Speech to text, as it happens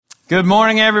Good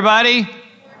morning, everybody.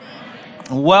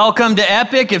 Welcome to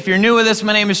Epic. If you're new with us,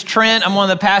 my name is Trent. I'm one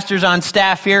of the pastors on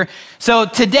staff here. So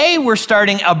today we're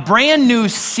starting a brand new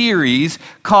series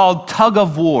called Tug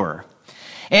of War.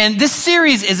 And this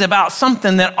series is about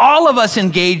something that all of us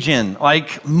engage in,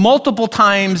 like multiple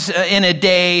times in a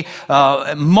day,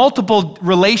 multiple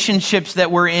relationships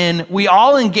that we're in. We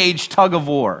all engage tug of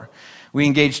war. We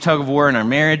engage tug of war in our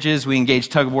marriages. We engage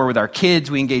tug of war with our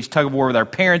kids. We engage tug of war with our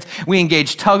parents. We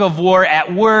engage tug of war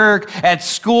at work, at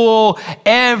school,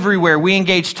 everywhere. We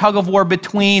engage tug of war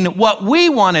between what we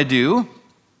want to do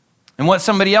and what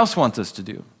somebody else wants us to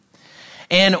do.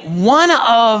 And one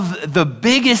of the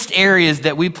biggest areas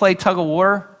that we play tug of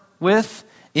war with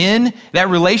in that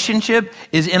relationship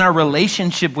is in our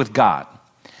relationship with God.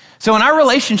 So in our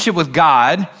relationship with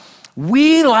God,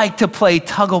 we like to play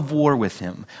tug of war with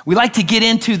him. We like to get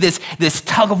into this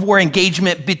tug of war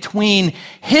engagement between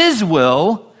his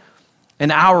will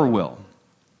and our will.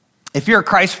 If you're a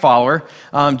Christ follower,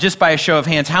 just by a show of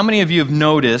hands, how many of you have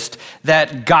noticed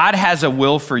that God has a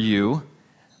will for you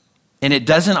and it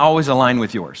doesn't always align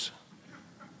with yours?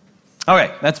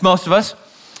 Okay, that's most of us.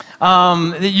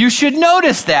 You should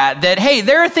notice that, hey,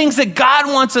 there are things that God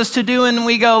wants us to do and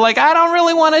we go like, I don't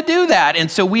really want to do that. And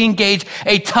so we engage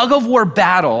a tug of war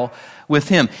battle with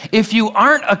him. If you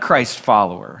aren't a Christ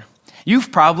follower,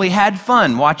 you've probably had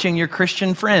fun watching your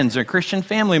Christian friends or Christian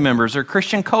family members or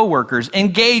Christian coworkers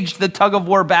engage the tug of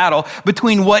war battle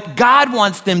between what God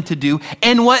wants them to do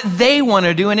and what they want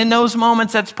to do. And in those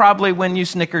moments, that's probably when you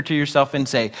snicker to yourself and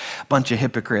say, bunch of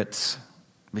hypocrites.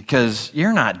 Because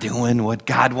you're not doing what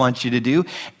God wants you to do.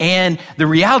 And the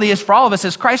reality is for all of us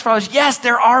as Christ followers, yes,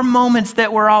 there are moments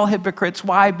that we're all hypocrites.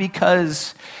 Why?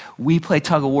 Because we play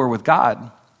tug of war with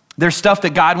God. There's stuff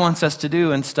that God wants us to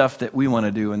do and stuff that we want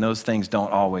to do, and those things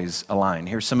don't always align.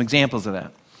 Here's some examples of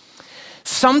that.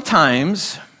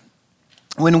 Sometimes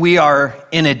when we are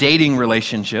in a dating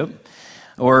relationship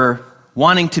or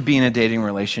wanting to be in a dating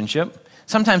relationship,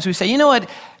 sometimes we say, you know what,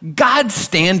 God's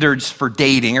standards for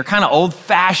dating are kind of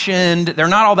old-fashioned. They're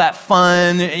not all that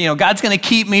fun. You know, God's going to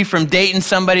keep me from dating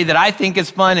somebody that I think is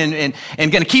fun and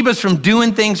going to keep us from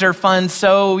doing things that are fun.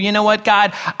 So, you know what,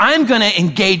 God, I'm going to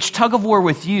engage tug of war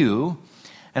with you,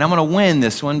 and I'm going to win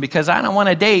this one because I don't want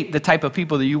to date the type of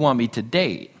people that you want me to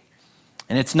date.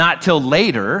 And it's not till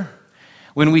later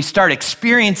when we start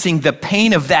experiencing the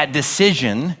pain of that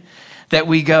decision that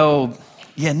we go,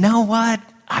 you know what?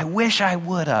 I wish I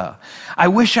would have. I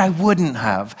wish I wouldn't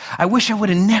have. I wish I would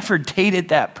have never dated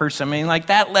that person. I mean, like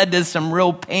that led to some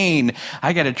real pain.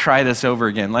 I got to try this over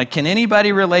again. Like, can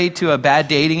anybody relate to a bad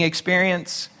dating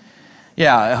experience?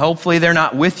 Yeah, hopefully they're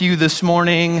not with you this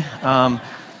morning.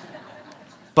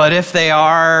 But if they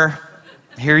are,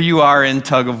 here you are in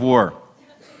tug of war.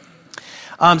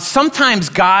 Sometimes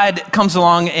God comes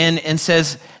along and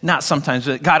says, not sometimes,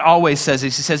 but God always says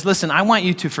this. He says, listen, I want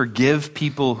you to forgive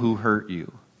people who hurt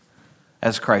you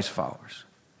as Christ followers.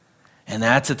 And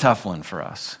that's a tough one for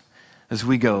us. As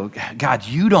we go, God,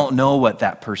 you don't know what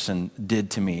that person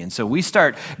did to me. And so we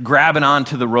start grabbing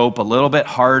onto the rope a little bit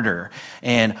harder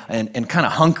and kind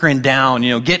of hunkering down,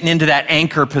 getting into that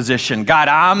anchor position. God,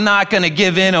 I'm not going to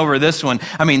give in over this one.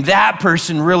 I mean, that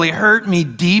person really hurt me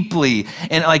deeply.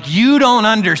 And like, you don't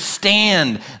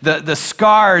understand the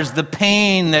scars, the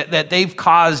pain that they've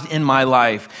caused in my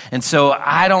life. And so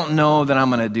I don't know that I'm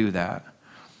going to do that.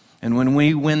 And when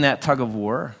we win that tug of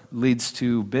war, it leads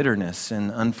to bitterness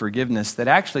and unforgiveness that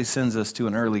actually sends us to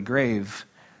an early grave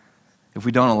if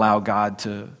we don't allow God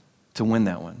to win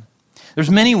that one. There's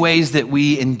many ways that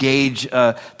we engage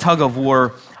a tug of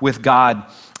war with God.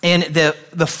 And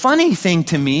the funny thing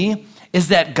to me is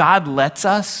that God lets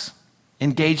us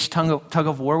engage tug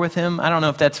of war with him. I don't know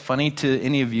if that's funny to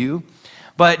any of you.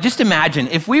 But just imagine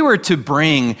if we were to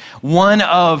bring one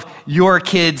of your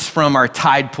kids from our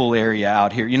tide pool area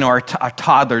out here, our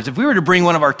toddlers, if we were to bring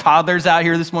one of our toddlers out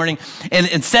here this morning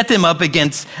and set them up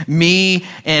against me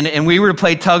and we were to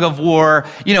play tug of war,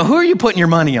 who are you putting your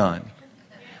money on?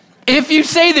 If you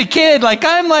say the kid, like,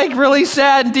 I'm like really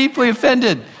sad and deeply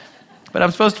offended, but I'm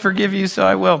supposed to forgive you, so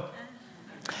I will.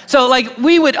 So like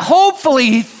we would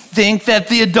hopefully think that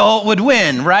the adult would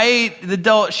win, right? The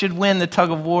adult should win the tug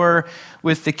of war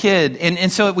with the kid.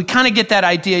 And so we kind of get that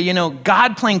idea,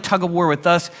 God playing tug of war with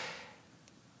us.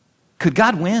 Could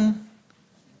God win?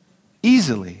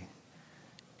 Easily.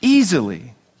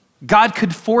 God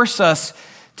could force us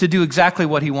to do exactly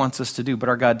what he wants us to do, but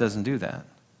our God doesn't do that.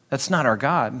 That's not our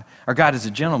God. Our God is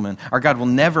a gentleman. Our God will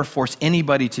never force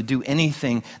anybody to do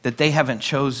anything that they haven't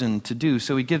chosen to do.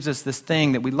 So he gives us this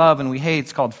thing that we love and we hate.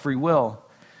 It's called free will.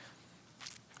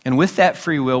 And with that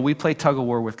free will, we play tug of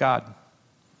war with God.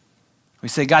 We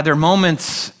say, God, there are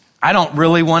moments I don't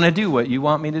really want to do what you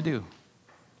want me to do.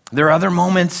 There are other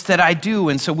moments that I do,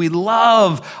 and so we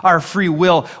love our free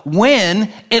will when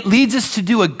it leads us to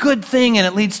do a good thing and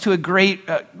it leads to a great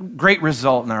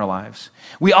result in our lives.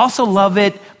 We also love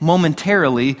it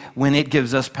momentarily when it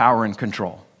gives us power and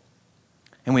control.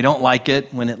 And we don't like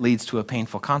it when it leads to a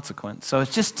painful consequence. So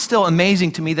it's just still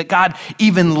amazing to me that God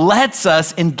even lets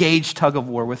us engage tug of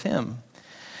war with him.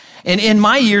 And in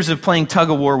my years of playing tug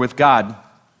of war with God,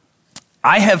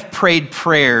 I have prayed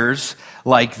prayers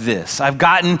like this. I've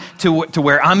gotten to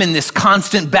where I'm in this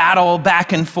constant battle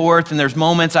back and forth, and there's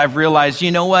moments I've realized, you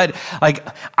know what? Like,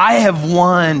 I have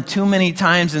won too many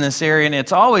times in this area, and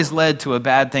it's always led to a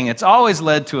bad thing. It's always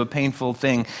led to a painful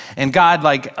thing. And God,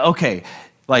 okay,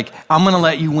 I'm going to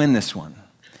let you win this one.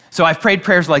 So I've prayed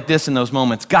prayers like this in those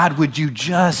moments. God, would you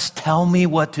just tell me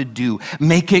what to do?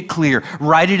 Make it clear.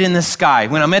 Write it in the sky.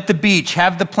 When I'm at the beach,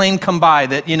 have the plane come by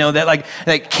that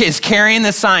is carrying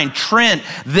the sign. Trent,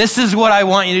 this is what I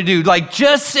want you to do.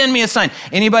 Just send me a sign.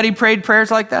 Anybody prayed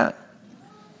prayers like that?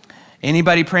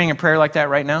 Anybody praying a prayer like that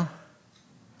right now?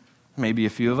 Maybe a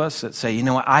few of us that say, you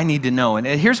know what, I need to know. And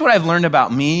here's what I've learned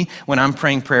about me when I'm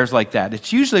praying prayers like that.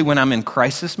 It's usually when I'm in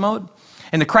crisis mode.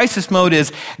 And the crisis mode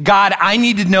is, God, I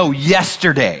need to know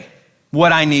yesterday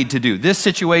what I need to do. This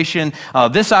situation,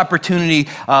 this opportunity,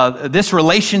 this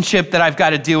relationship that I've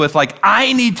got to deal with,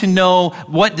 I need to know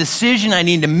what decision I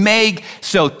need to make,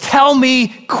 so tell me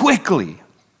quickly.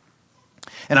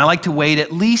 And I like to wait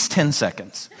at least 10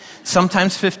 seconds.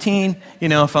 Sometimes 15,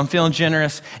 if I'm feeling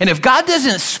generous. And if God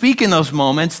doesn't speak in those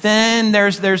moments, then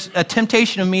there's a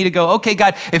temptation of me to go, okay,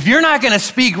 God, if you're not going to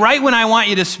speak right when I want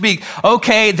you to speak,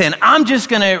 okay, then I'm just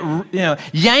going to,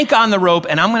 yank on the rope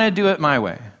and I'm going to do it my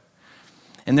way.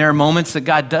 And there are moments that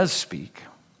God does speak.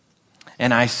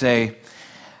 And I say,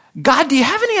 God, do you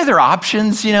have any other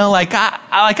options?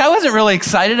 I wasn't really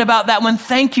excited about that one.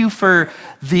 Thank you for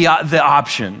the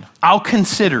option. I'll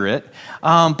consider it.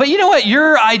 But you know what?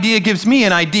 Your idea gives me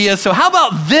an idea. So how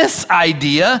about this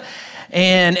idea?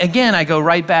 And again, I go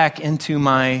right back into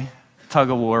my tug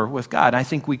of war with God. I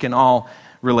think we can all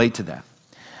relate to that.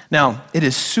 Now, it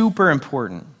is super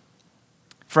important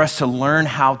for us to learn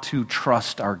how to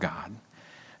trust our God.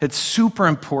 It's super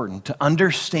important to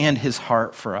understand his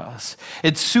heart for us.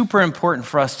 It's super important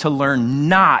for us to learn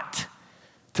not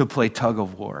to play tug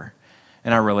of war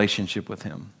in our relationship with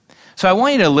him. So I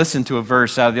want you to listen to a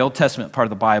verse out of the Old Testament part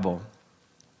of the Bible.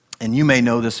 And you may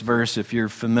know this verse if you're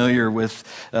familiar with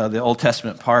the Old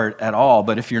Testament part at all.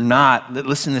 But if you're not,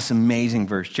 listen to this amazing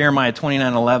verse. Jeremiah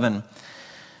 29:11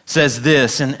 says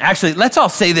this. And actually, let's all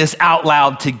say this out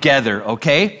loud together,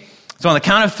 okay? So on the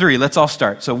count of 3, let's all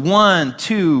start. So 1,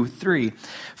 2, 3.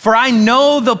 For I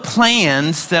know the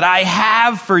plans that I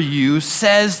have for you,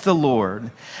 says the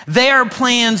Lord. They are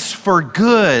plans for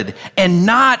good and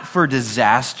not for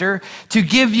disaster, to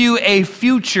give you a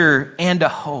future and a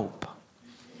hope.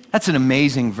 That's an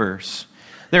amazing verse.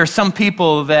 There are some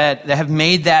people that have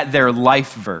made that their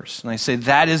life verse. And they say,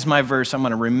 that is my verse. I'm going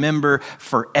to remember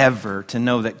forever to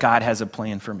know that God has a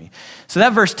plan for me. So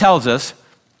that verse tells us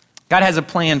God has a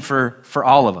plan for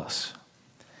all of us.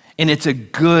 And it's a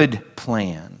good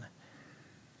plan.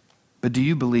 But do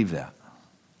you believe that?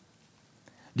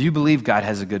 Do you believe God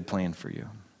has a good plan for you?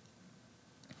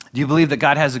 Do you believe that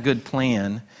God has a good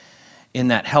plan in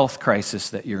that health crisis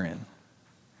that you're in?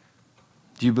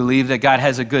 Do you believe that God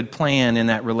has a good plan in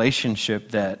that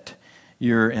relationship that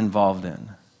you're involved in?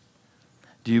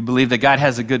 Do you believe that God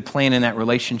has a good plan in that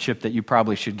relationship that you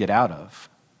probably should get out of?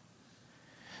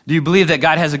 Do you believe that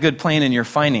God has a good plan in your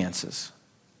finances?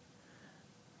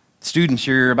 Students,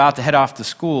 you're about to head off to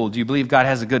school. Do you believe God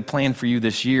has a good plan for you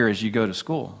this year as you go to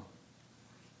school?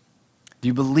 Do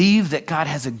you believe that God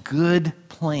has a good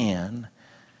plan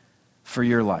for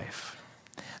your life?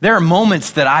 There are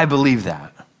moments that I believe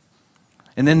that.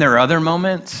 And then there are other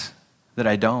moments that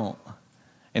I don't.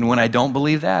 And when I don't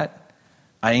believe that,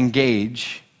 I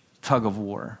engage tug of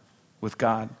war with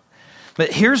God.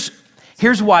 But here's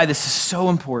why this is so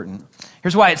important.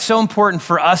 Here's why it's so important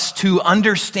for us to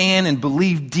understand and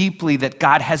believe deeply that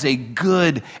God has a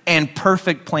good and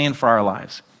perfect plan for our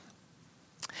lives.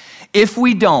 If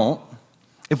we don't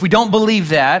believe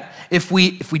that, if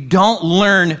we don't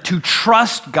learn to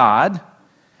trust God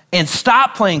and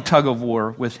stop playing tug of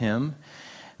war with him,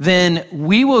 then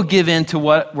we will give in to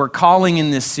what we're calling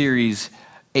in this series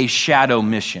a shadow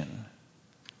mission.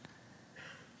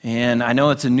 And I know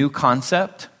it's a new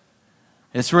concept.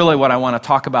 It's really what I want to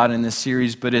talk about in this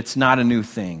series, but it's not a new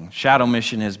thing. Shadow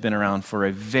mission has been around for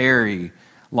a very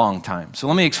long time. So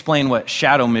let me explain what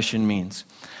shadow mission means.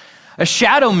 A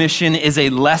shadow mission is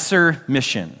a lesser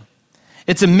mission.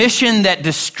 It's a mission that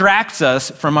distracts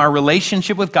us from our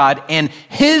relationship with God and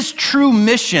his true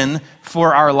mission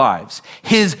for our lives,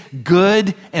 his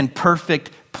good and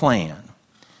perfect plan.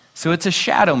 So it's a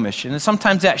shadow mission. And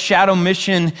sometimes that shadow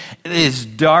mission is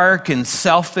dark and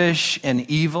selfish and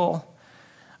evil.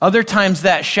 Other times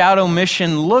that shadow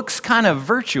mission looks kind of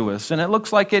virtuous and it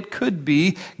looks like it could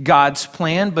be God's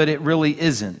plan, but it really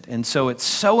isn't. And so it's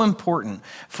so important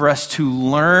for us to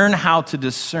learn how to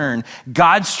discern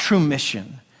God's true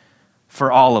mission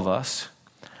for all of us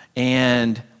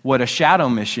and what a shadow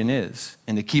mission is,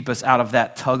 and to keep us out of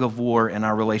that tug of war in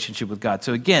our relationship with God.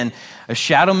 So again, a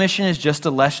shadow mission is just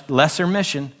a lesser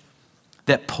mission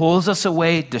that pulls us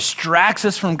away, distracts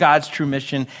us from God's true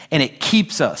mission, and it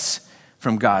keeps us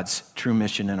from God's true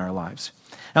mission in our lives.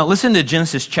 Now listen to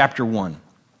Genesis chapter 1.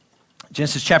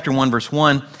 Genesis chapter 1, verse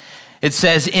 1. It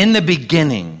says, "In the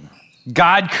beginning,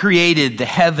 God created the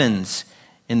heavens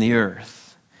and the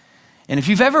earth." And if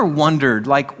you've ever wondered,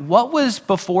 like, what was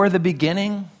before the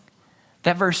beginning?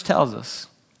 That verse tells us,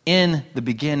 in the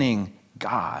beginning,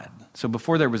 God. So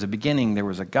before there was a beginning, there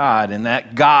was a God, and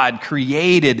that God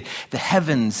created the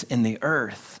heavens and the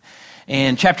earth.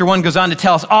 And chapter 1 goes on to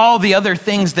tell us all the other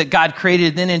things that God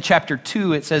created. Then in chapter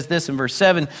 2, it says this in verse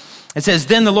 7. It says,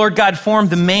 "Then the Lord God formed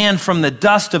the man from the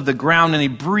dust of the ground, and he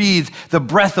breathed the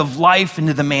breath of life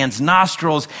into the man's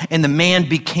nostrils, and the man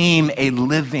became a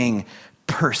living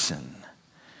person."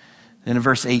 Then in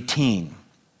verse 18,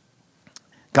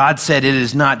 God said, "It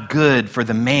is not good for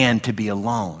the man to be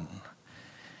alone."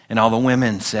 And all the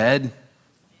women said,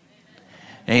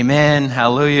 Amen,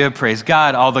 hallelujah, praise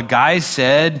God. All the guys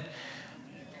said,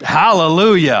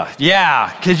 hallelujah. Yeah,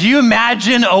 could you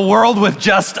imagine a world with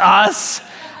just us?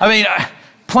 I mean,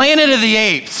 Planet of the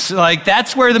Apes, like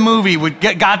that's where the movie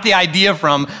got the idea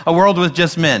from, a world with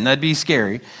just men. That'd be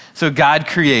scary. So God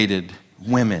created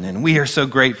women, and we are so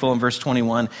grateful. In verse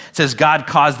 21, it says, "God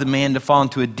caused the man to fall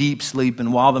into a deep sleep,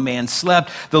 and while the man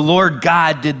slept, the Lord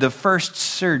God did the first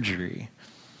surgery.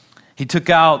 He took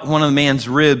out one of the man's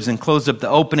ribs and closed up the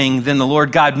opening. Then the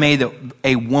Lord God made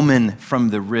a woman from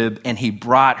the rib, and he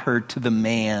brought her to the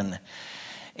man.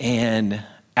 And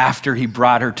after he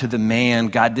brought her to the man,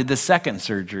 God did the second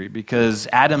surgery because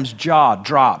Adam's jaw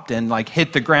dropped and like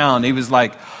hit the ground. He was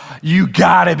like, you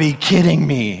gotta be kidding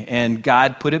me. And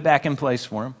God put it back in place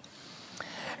for him.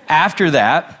 After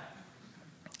that,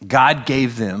 God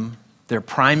gave them their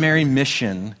primary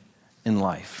mission in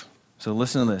life. So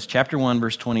listen to this, chapter 1,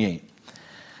 verse 28.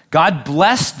 God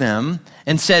blessed them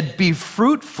and said, "Be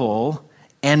fruitful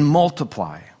and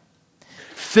multiply.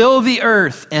 Fill the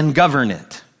earth and govern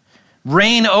it.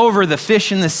 Reign over the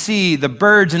fish in the sea, the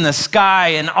birds in the sky,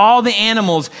 and all the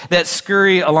animals that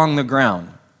scurry along the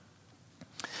ground."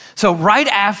 So right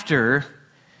after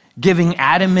giving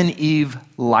Adam and Eve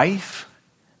life,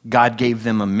 God gave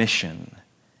them a mission.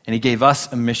 And he gave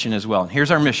us a mission as well. And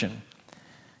here's our mission.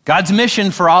 God's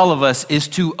mission for all of us is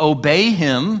to obey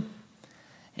him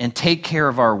and take care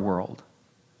of our world.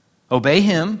 Obey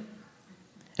him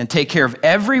and take care of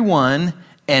everyone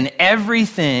and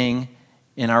everything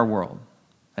in our world.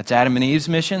 That's Adam and Eve's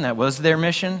mission. That was their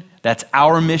mission. That's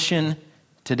our mission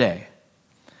today.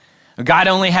 God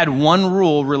only had one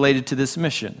rule related to this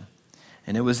mission,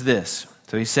 and it was this.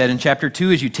 So he said in chapter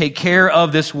 2, as you take care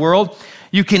of this world,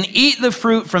 you can eat the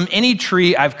fruit from any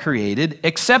tree I've created,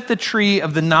 except the tree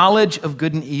of the knowledge of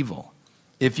good and evil.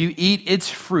 If you eat its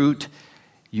fruit,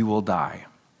 you will die.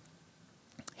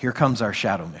 Here comes our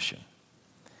shadow mission.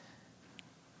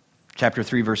 Chapter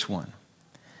 3, verse 1.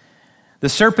 The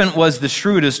serpent was the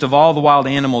shrewdest of all the wild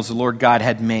animals the Lord God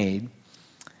had made.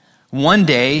 One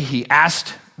day he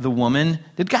asked the woman,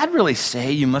 "Did God really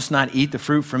say you must not eat the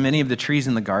fruit from any of the trees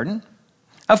in the garden?"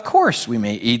 "Of course we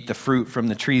may eat the fruit from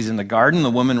the trees in the garden," the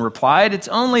woman replied. "It's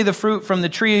only the fruit from the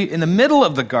tree in the middle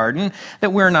of the garden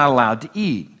that we're not allowed to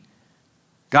eat.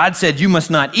 God said you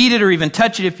must not eat it or even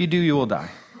touch it. If you do, you will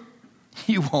die."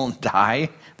 "You won't die,"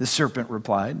 the serpent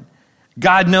replied.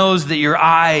 "God knows that your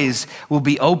eyes will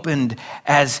be opened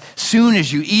as soon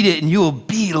as you eat it, and you will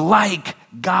be like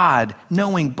God,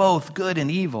 knowing both good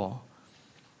and evil."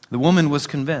 The woman was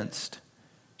convinced.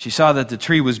 She saw that the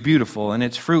tree was beautiful and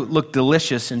its fruit looked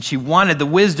delicious, and she wanted the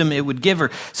wisdom it would give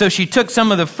her. So she took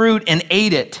some of the fruit and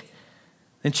ate it.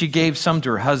 Then she gave some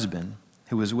to her husband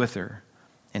who was with her,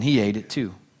 and he ate it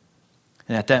too.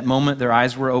 And at that moment, their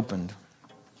eyes were opened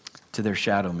to their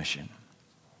shadow mission.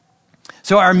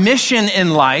 So our mission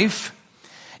in life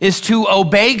is to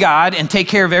obey God and take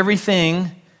care of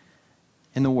everything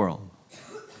in the world.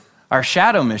 Our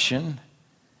shadow mission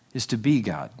is to be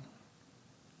God,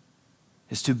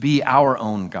 is to be our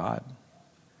own God.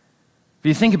 If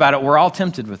you think about it, we're all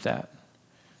tempted with that.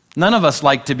 None of us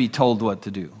like to be told what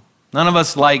to do. None of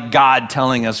us like God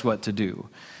telling us what to do.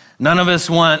 None of us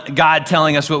want God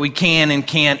telling us what we can and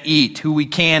can't eat, who we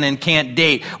can and can't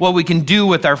date, what we can do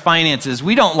with our finances.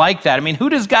 We don't like that. I mean, who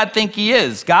does God think he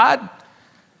is? God?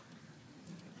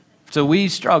 So we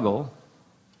struggle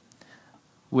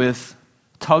with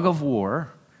tug of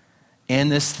war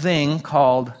and this thing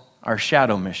called our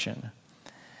shadow mission.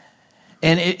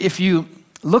 And if you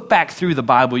look back through the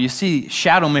Bible, you see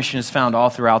shadow mission is found all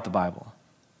throughout the Bible.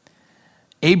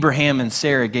 Abraham and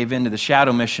Sarah gave in to the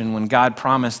shadow mission when God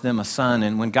promised them a son.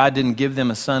 And when God didn't give them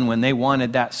a son, when they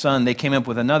wanted that son, they came up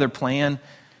with another plan. It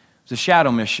was a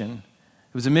shadow mission.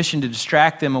 It was a mission to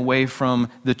distract them away from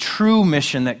the true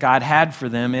mission that God had for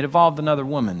them. It involved another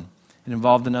woman. It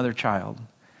involved another child.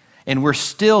 And we're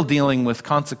still dealing with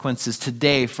consequences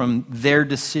today from their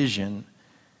decision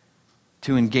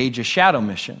to engage a shadow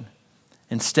mission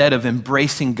instead of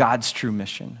embracing God's true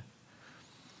mission.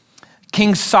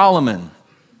 King Solomon,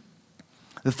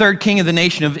 the third king of the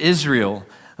nation of Israel,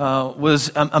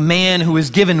 was a man who was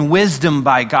given wisdom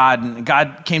by God. And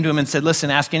God came to him and said,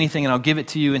 listen, ask anything and I'll give it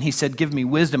to you. And he said, give me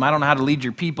wisdom. I don't know how to lead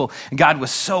your people. And God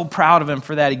was so proud of him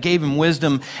for that. He gave him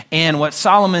wisdom. And what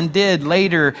Solomon did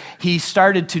later, he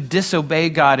started to disobey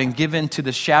God and give in to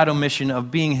the shadow mission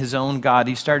of being his own God.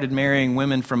 He started marrying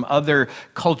women from other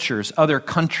cultures, other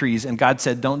countries. And God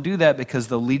said, don't do that because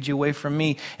they'll lead you away from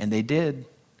me. And they did.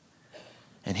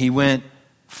 And he went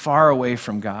far away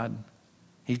from God.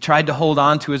 He tried to hold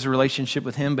on to his relationship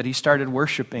with him, but he started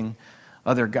worshiping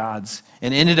other gods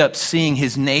and ended up seeing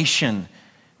his nation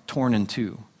torn in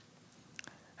two.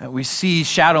 We see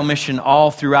shadow mission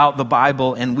all throughout the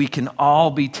Bible, and we can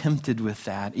all be tempted with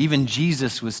that. Even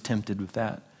Jesus was tempted with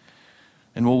that.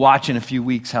 And we'll watch in a few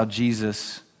weeks how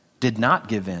Jesus did not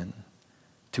give in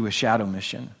to a shadow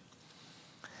mission.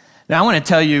 Now, I want to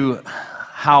tell you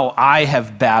how I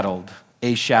have battled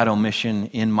a shadow mission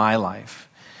in my life.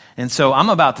 And so I'm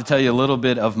about to tell you a little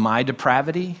bit of my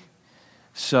depravity.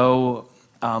 So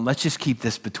let's just keep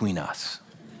this between us,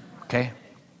 okay?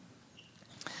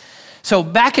 So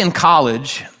back in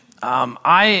college,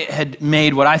 I had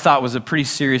made what I thought was a pretty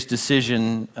serious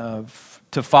decision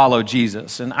to follow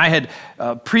Jesus. And I had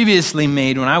previously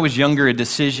made, when I was younger, a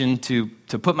decision to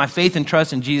put my faith and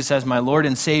trust in Jesus as my Lord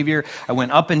and Savior. I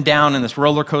went up and down in this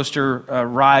roller coaster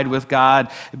ride with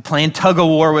God, playing tug of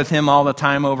war with him all the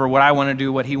time over what I want to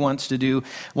do, what he wants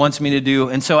me to do.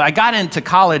 And so I got into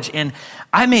college and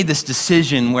I made this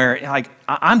decision where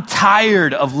I'm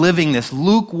tired of living this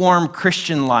lukewarm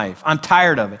Christian life. I'm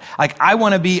tired of it. I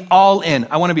want to be all in.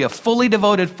 I want to be a fully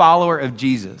devoted follower of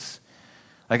Jesus.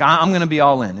 I'm going to be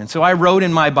all in. And so I wrote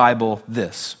in my Bible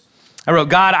this. I wrote,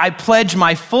 God, I pledge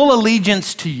my full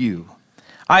allegiance to you.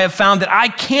 I have found that I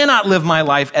cannot live my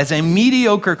life as a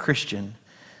mediocre Christian.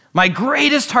 My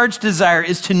greatest heart's desire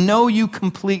is to know you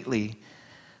completely.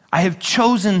 I have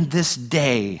chosen this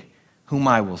day whom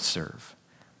I will serve.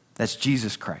 That's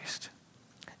Jesus Christ.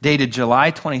 Dated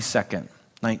July 22nd,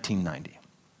 1990.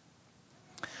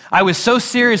 I was so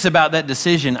serious about that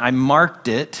decision, I marked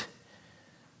it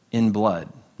in blood.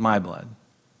 My blood.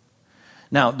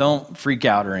 Now, don't freak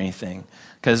out or anything,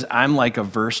 because I'm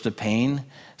averse to pain,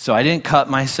 so I didn't cut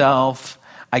myself.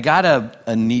 I got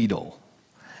a needle,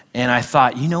 and I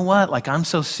thought, you know what? I'm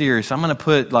so serious. I'm going to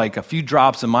put a few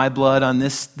drops of my blood on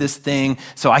this thing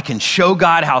so I can show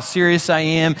God how serious I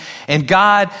am. And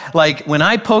God, when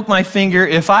I poke my finger,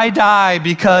 if I die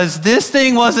because this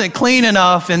thing wasn't clean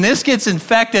enough and this gets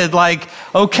infected,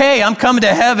 okay, I'm coming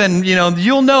to heaven.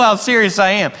 You'll know how serious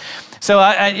I am. So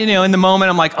I in the moment,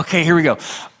 I'm like, okay, here we go.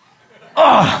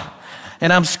 Oh,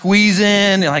 and I'm squeezing,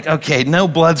 and okay, no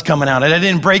blood's coming out. I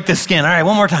didn't break the skin. All right,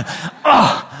 one more time.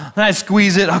 Oh, and I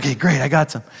squeeze it. Okay, great, I got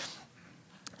some.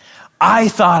 I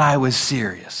thought I was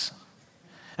serious.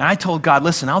 And I told God,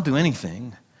 listen, I'll do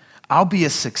anything. I'll be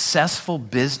a successful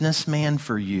businessman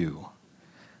for you.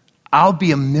 I'll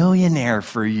be a millionaire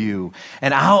for you.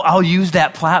 And I'll use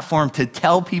that platform to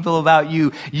tell people about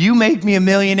you. You make me a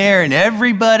millionaire and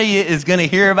everybody is going to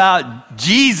hear about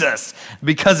Jesus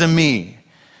because of me.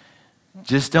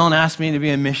 Just don't ask me to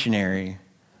be a missionary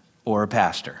or a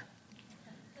pastor.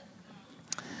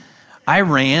 I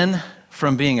ran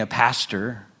from being a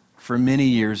pastor for many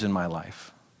years in my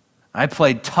life. I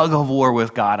played tug of war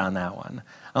with God on that one.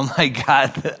 I'm like,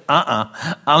 God,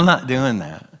 I'm not doing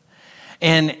that.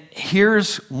 And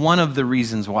here's one of the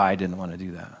reasons why I didn't want to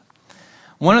do that.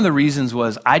 One of the reasons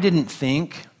was I didn't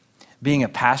think being a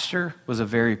pastor was a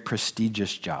very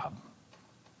prestigious job.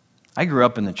 I grew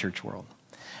up in the church world.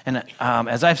 And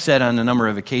as I've said on a number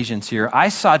of occasions here, I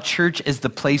saw church as the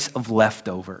place of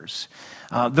leftovers.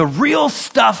 The real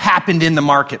stuff happened in the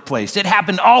marketplace. It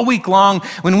happened all week long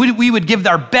when we would give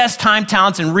our best time,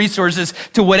 talents, and resources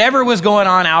to whatever was going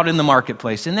on out in the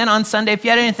marketplace. And then on Sunday, if you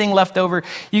had anything left over,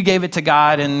 you gave it to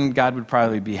God, and God would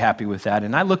probably be happy with that.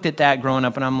 And I looked at that growing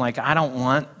up, and I'm like, I don't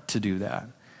want to do that.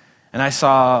 And I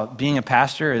saw being a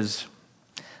pastor as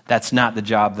that's not the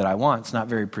job that I want. It's not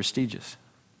very prestigious.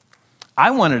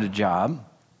 I wanted a job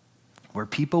where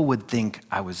people would think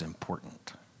I was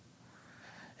important.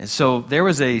 And so there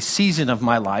was a season of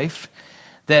my life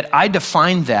that I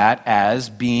defined that as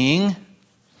being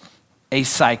a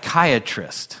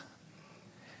psychiatrist.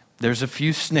 There's a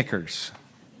few snickers.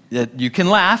 You can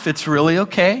laugh. It's really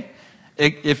okay.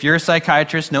 If you're a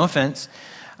psychiatrist, no offense.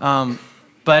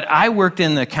 But I worked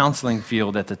in the counseling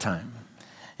field at the time.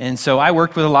 And so I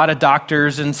worked with a lot of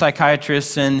doctors and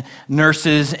psychiatrists and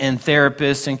nurses and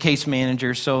therapists and case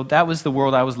managers. So that was the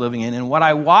world I was living in. And what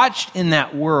I watched in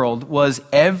that world was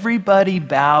everybody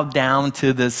bowed down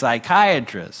to the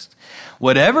psychiatrist.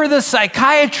 Whatever the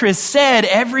psychiatrist said,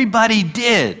 everybody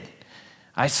did.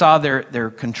 I saw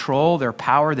their control, their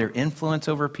power, their influence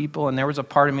over people. And there was a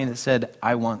part of me that said,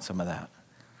 I want some of that.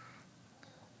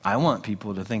 I want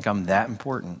people to think I'm that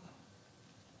important.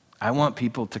 I want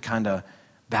people to kind of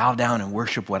bow down and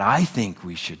worship what I think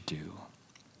we should do.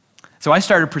 So I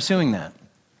started pursuing that.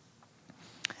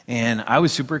 And I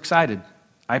was super excited.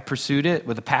 I pursued it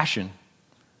with a passion.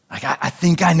 Like, I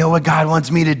think I know what God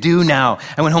wants me to do now.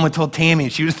 I went home and told Tammy,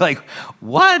 and she was like,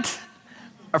 what?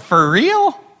 For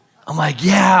real? I'm like,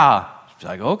 yeah. She's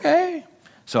like, okay.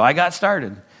 So I got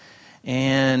started.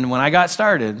 And when I got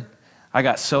started, I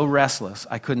got so restless.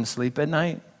 I couldn't sleep at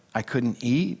night. I couldn't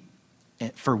eat.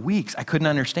 For weeks, I couldn't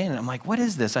understand it. I'm like, what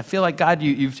is this? I feel like, God,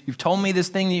 you've told me this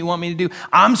thing that you want me to do.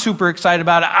 I'm super excited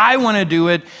about it. I want to do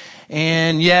it.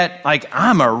 And yet, like,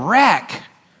 I'm a wreck.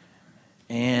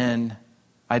 And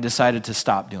I decided to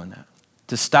stop doing that,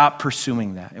 to stop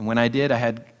pursuing that. And when I did, I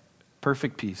had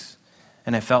perfect peace.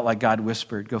 And I felt like God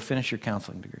whispered, go finish your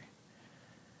counseling degree.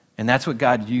 And that's what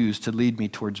God used to lead me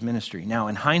towards ministry. Now,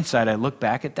 in hindsight, I look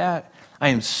back at that. I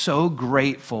am so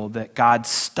grateful that God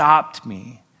stopped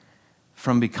me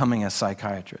from becoming a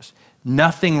psychiatrist.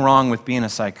 Nothing wrong with being a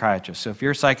psychiatrist. So if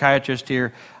you're a psychiatrist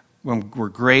here, we're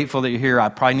grateful that you're here. I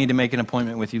probably need to make an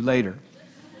appointment with you later.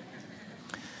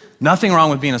 Nothing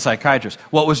wrong with being a psychiatrist.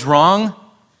 What was wrong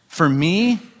for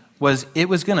me was it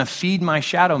was going to feed my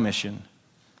shadow mission.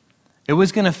 It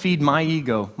was going to feed my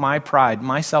ego, my pride,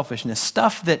 my selfishness,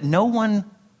 stuff that no one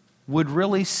would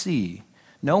really see.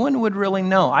 No one would really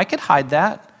know. I could hide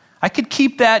that. I could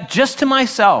keep that just to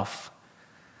myself.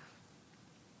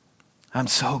 I'm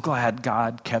so glad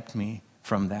God kept me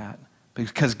from that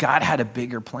because God had a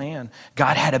bigger plan.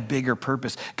 God had a bigger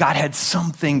purpose. God had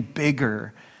something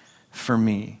bigger for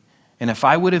me. And if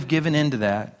I would have given into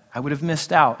that, I would have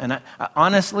missed out. And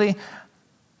honestly,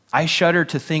 I shudder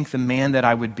to think the man that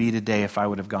I would be today if I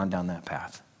would have gone down that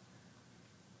path.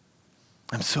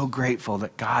 I'm so grateful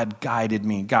that God guided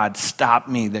me, God stopped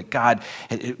me, that God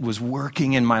it was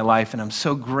working in my life. And I'm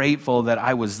so grateful that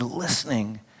I was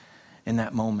listening in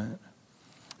that moment.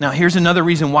 Now, here's another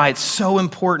reason why it's so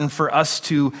important for us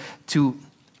to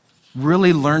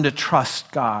really learn to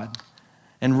trust God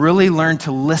and really learn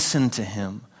to listen to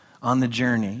Him on the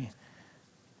journey.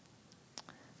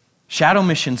 Shadow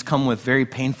missions come with very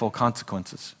painful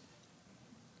consequences.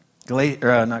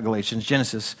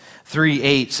 Genesis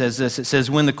 3:8 says this. It says,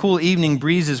 when the cool evening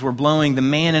breezes were blowing, the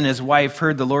man and his wife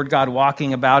heard the Lord God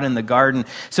walking about in the garden.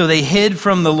 So they hid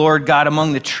from the Lord God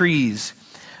among the trees.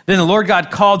 Then the Lord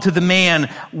God called to the man,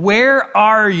 where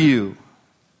are you?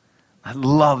 I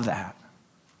love that.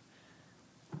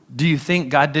 Do you think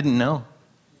God didn't know?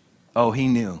 Oh, He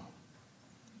knew.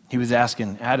 He was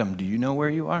asking, Adam, do you know where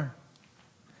you are?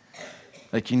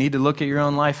 Like, you need to look at your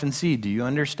own life and see, do you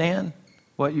understand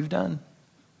what you've done?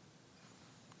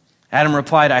 Adam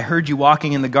replied, I heard you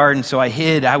walking in the garden, so I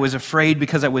hid. I was afraid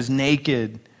because I was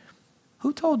naked.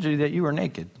 Who told you that you were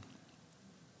naked?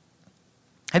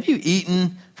 Have you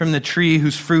eaten from the tree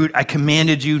whose fruit I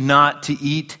commanded you not to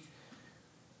eat?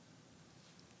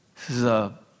 This is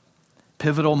a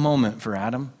pivotal moment for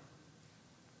Adam.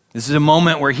 This is a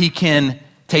moment where he can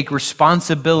take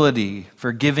responsibility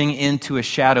for giving into a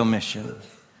shadow mission.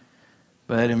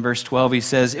 But in verse 12 he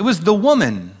says, it was the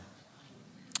woman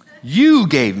you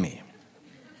gave me,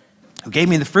 who gave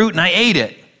me the fruit and I ate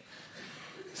it.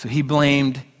 So he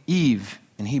blamed Eve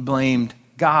and he blamed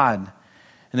God.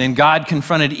 And then God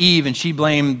confronted Eve and she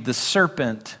blamed the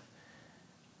serpent.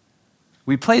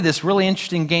 We play this really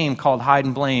interesting game called hide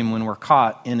and blame when we're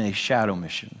caught in a shadow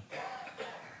mission.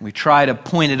 We try to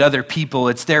point at other people.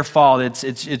 It's their fault.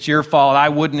 It's your fault. I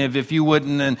wouldn't have if you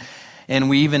wouldn't. and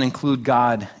we even include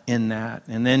God in that.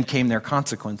 And then came their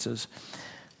consequences.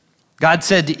 God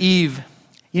said to Eve,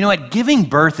 you know what? Giving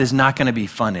birth is not going to be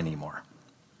fun anymore.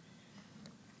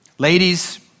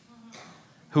 Ladies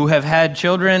who have had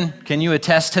children, can you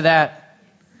attest to that?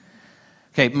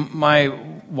 Okay, my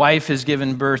wife has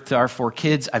given birth to our 4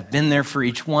 kids. I've been there for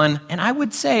each one. And I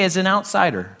would say, as an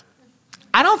outsider,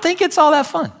 I don't think it's all that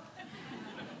fun.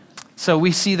 So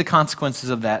we see the consequences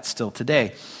of that still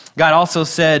today. God also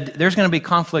said, there's going to be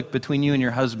conflict between you and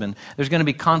your husband. There's going to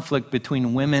be conflict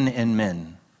between women and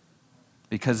men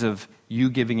because of you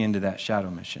giving into that shadow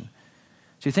mission.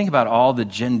 So you think about all the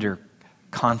gender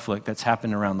conflict that's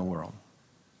happened around the world.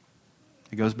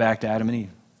 It goes back to Adam and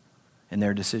Eve and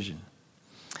their decision.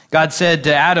 God said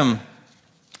to Adam,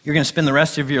 you're going to spend the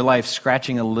rest of your life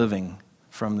scratching a living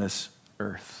from this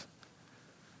earth.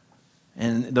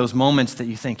 And those moments that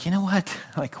you think, you know what,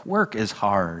 like work is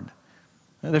hard.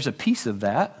 There's a piece of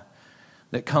that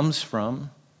comes from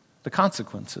the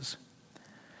consequences.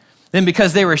 Then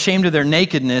because they were ashamed of their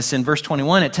nakedness, in verse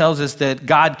 21, it tells us that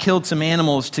God killed some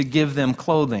animals to give them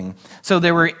clothing. So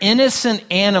there were innocent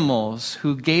animals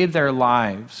who gave their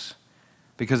lives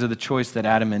because of the choice that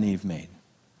Adam and Eve made.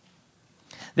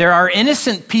 There are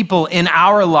innocent people in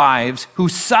our lives who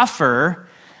suffer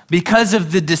because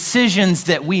of the decisions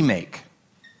that we make.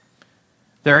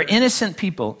 There are innocent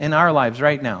people in our lives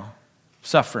right now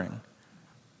suffering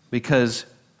because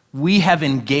we have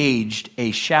engaged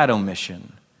a shadow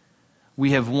mission.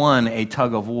 We have won a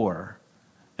tug of war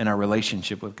in our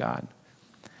relationship with God.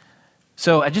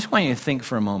 So I just want you to think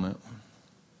for a moment.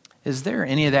 Is there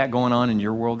any of that going on in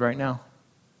your world right now?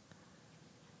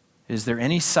 Is there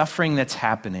any suffering that's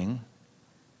happening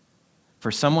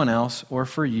for someone else or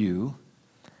for you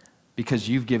because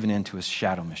you've given into a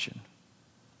shadow mission?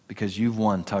 Because you've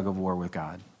won tug of war with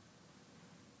God?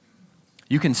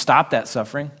 You can stop that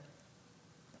suffering.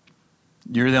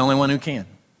 You're the only one who can.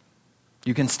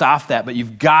 You can stop that, but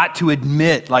you've got to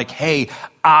admit, like, hey,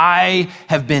 I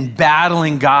have been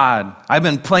battling God. I've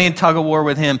been playing tug of war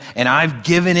with him, and I've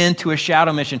given into a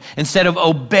shadow mission. Instead of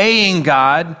obeying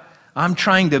God, I'm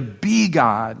trying to be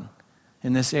God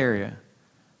in this area.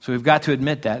 So we've got to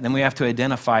admit that. Then we have to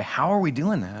identify, how are we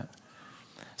doing that?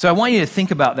 So I want you to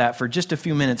think about that for just a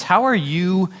few minutes. How are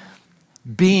you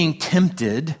being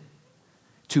tempted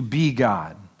to be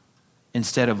God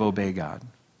instead of obey God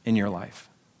in your life?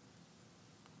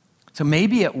 So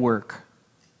maybe at work,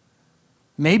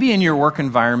 maybe in your work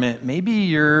environment, maybe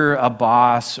you're a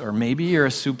boss, or maybe you're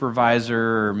a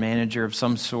supervisor or manager of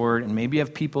some sort, and maybe you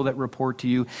have people that report to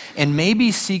you, and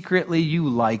maybe secretly you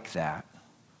like that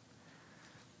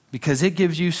because it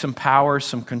gives you some power,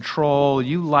 some control.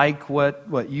 You like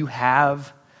what you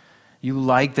have. You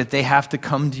like that they have to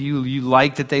come to you. You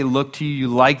like that they look to you. You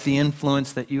like the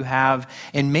influence that you have.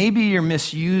 And maybe you're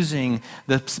misusing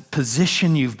the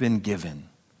position you've been given.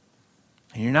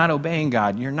 And you're not obeying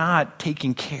God. You're not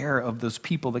taking care of those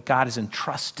people that God has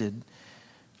entrusted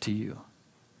to you.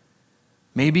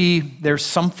 Maybe there's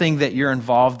something that you're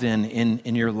involved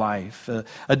in your life,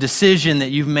 a decision that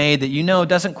you've made that you know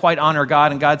doesn't quite honor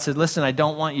God, and God said, listen, I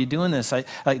don't want you doing this.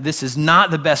 This is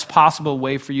not the best possible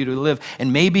way for you to live.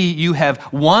 And maybe you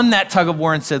have won that tug of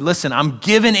war and said, listen, I'm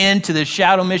giving in to this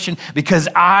shadow mission because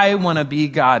I want to be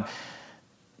God.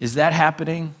 Is that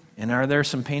happening? And are there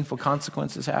some painful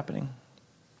consequences happening?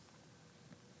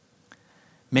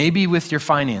 Maybe with your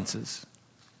finances.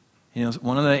 You know,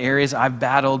 one of the areas I've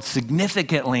battled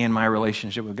significantly in my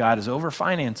relationship with God is over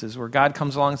finances, where God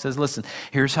comes along and says, listen,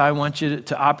 here's how I want you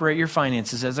to operate your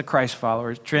finances as a Christ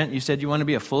follower. Trent, you said you want to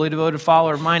be a fully devoted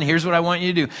follower of mine. Here's what I want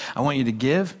you to do. I want you to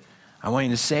give, I want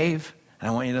you to save, and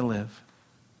I want you to live.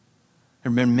 There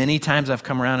have been many times I've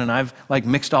come around and I've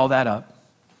mixed all that up.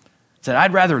 Said,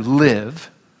 I'd rather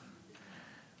live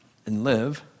than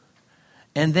live,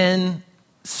 and then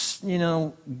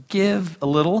give a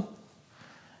little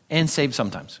and save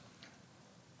sometimes.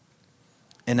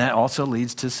 And that also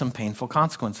leads to some painful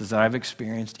consequences that I've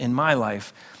experienced in my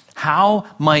life. How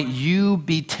might you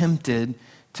be tempted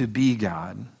to be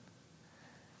God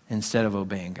instead of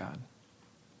obeying God?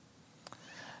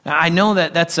 Now, I know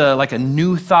that that's like a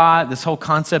new thought. This whole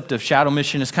concept of shadow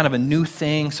mission is kind of a new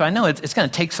thing. So I know it's going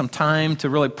to take some time to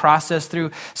really process through.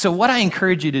 So what I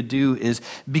encourage you to do is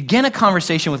begin a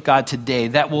conversation with God today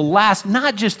that will last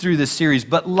not just through this series,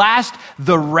 but last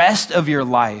the rest of your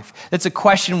life. That's a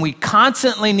question we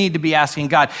constantly need to be asking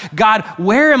God. God,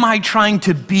 where am I trying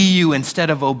to be you instead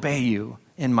of obey you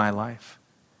in my life?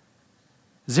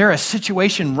 Is there a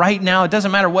situation right now? It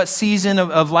doesn't matter what season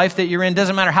of life that you're in. It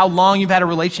doesn't matter how long you've had a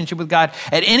relationship with God.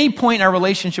 At any point in our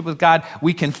relationship with God,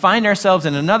 we can find ourselves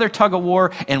in another tug of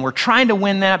war, and we're trying to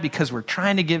win that because we're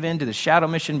trying to give in to the shadow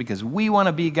mission because we want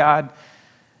to be God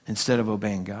instead of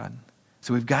obeying God.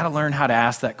 So we've got to learn how to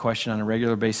ask that question on a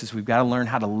regular basis. We've got to learn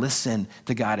how to listen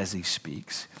to God as he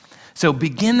speaks. So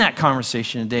begin that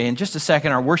conversation today. In just a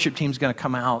second, our worship team is going to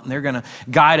come out, and they're going to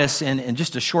guide us in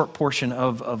just a short portion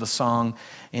of a song.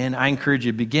 And I encourage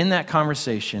you, begin that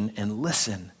conversation and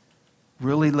listen,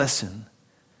 really listen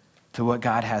to what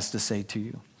God has to say to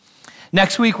you.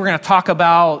 Next week, we're going to talk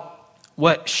about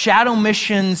what shadow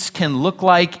missions can look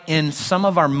like in some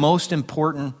of our most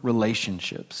important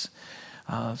relationships.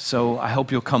 So I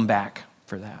hope you'll come back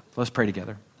for that. Let's pray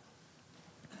together.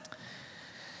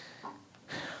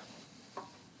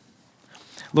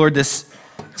 Lord, this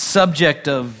subject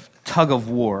of tug of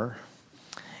war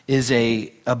is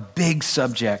a big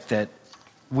subject that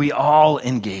we all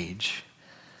engage.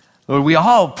 Lord, we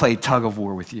all play tug of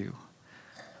war with you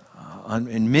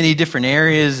in many different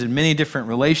areas, in many different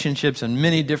relationships, and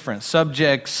many different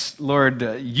subjects. Lord,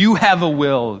 you have a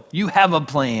will, you have a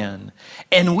plan,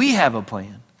 and we have a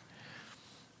plan.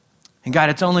 And God,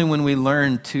 it's only when we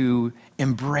learn to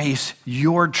embrace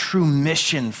your true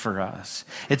mission for us.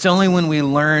 It's only when we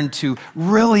learn to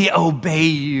really obey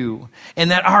you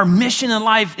and that our mission in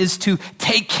life is to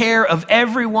take care of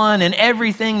everyone and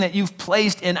everything that you've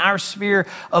placed in our sphere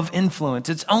of influence.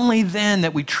 It's only then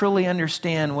that we truly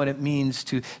understand what it means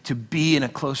to be in a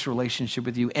close relationship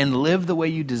with you and live the way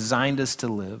you designed us to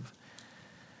live.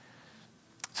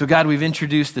 So God, we've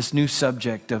introduced this new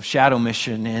subject of shadow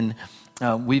mission, and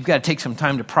we've got to take some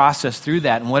time to process through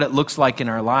that and what it looks like in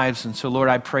our lives. And so, Lord,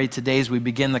 I pray today as we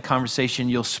begin the conversation,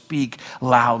 you'll speak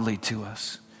loudly to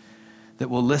us,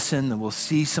 that we'll listen, that we'll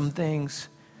see some things,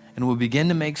 and we'll begin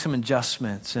to make some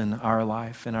adjustments in our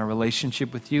life, in our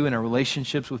relationship with you, and our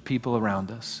relationships with people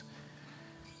around us.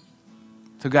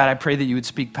 So, God, I pray that you would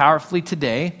speak powerfully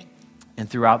today and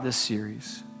throughout this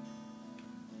series.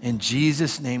 In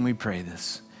Jesus' name we pray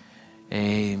this.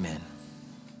 Amen.